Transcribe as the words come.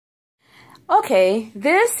Okay,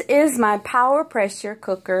 this is my Power Pressure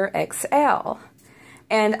Cooker XL.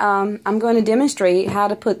 And I'm going to demonstrate how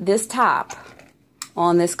to put this top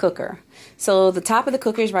on this cooker. So the top of the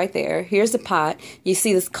cooker is right there. Here's the pot. You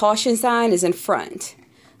see this caution sign is in front.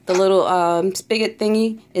 The little spigot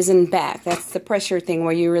thingy is in back. That's the pressure thing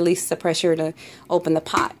where you release the pressure to open the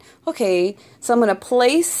pot. Okay, so I'm going to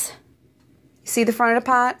place, see the front of the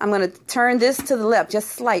pot? I'm going to turn this to the left just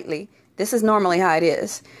slightly. This is normally how it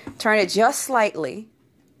is. Turn it just slightly,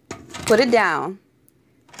 put it down,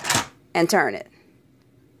 and turn it.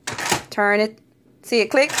 Turn it. See,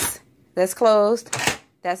 it clicks. That's closed.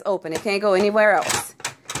 That's open. It can't go anywhere else.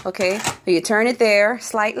 Okay, so you turn it there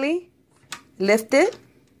slightly, lift it,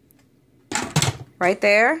 right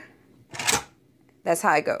there. That's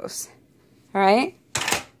how it goes. All right,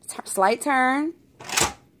 slight turn,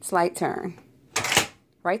 slight turn.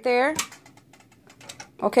 Right there.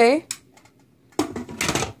 Okay.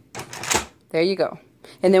 There you go.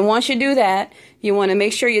 And then once you do that, you want to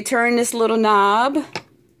make sure you turn this little knob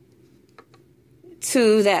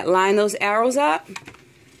to that, line those arrows up.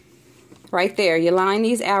 Right there, you line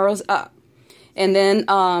these arrows up. And then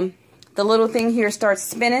the little thing here starts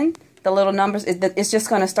spinning. The little numbers, it's just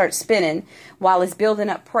going to start spinning while it's building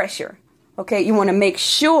up pressure. Okay, you want to make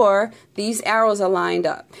sure these arrows are lined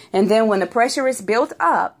up. And then when the pressure is built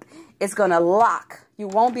up, it's going to lock. You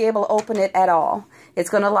won't be able to open it at all. It's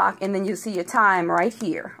going to lock, and then you see your time right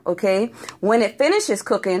here, okay? When it finishes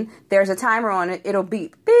cooking, there's a timer on it. It'll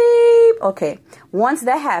beep, beep. Okay, once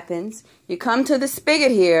that happens, you come to the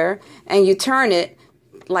spigot here, and you turn it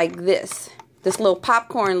like this. This little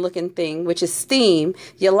popcorn-looking thing, which is steam.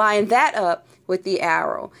 You line that up with the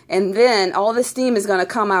arrow, and then all the steam is going to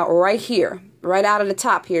come out right here, right out of the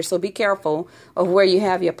top here. So be careful of where you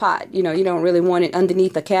have your pot. You know, you don't really want it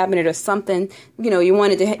underneath a cabinet or something. You know, you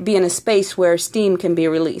want it to be in a space where steam can be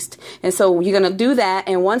released. And so you're going to do that,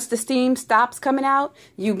 and once the steam stops coming out,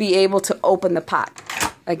 you'll be able to open the pot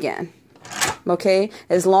again. Okay,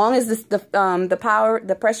 as long as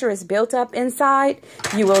the pressure is built up inside,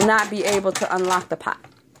 you will not be able to unlock the pot.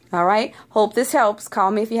 All right, hope this helps.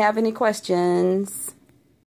 Call me if you have any questions.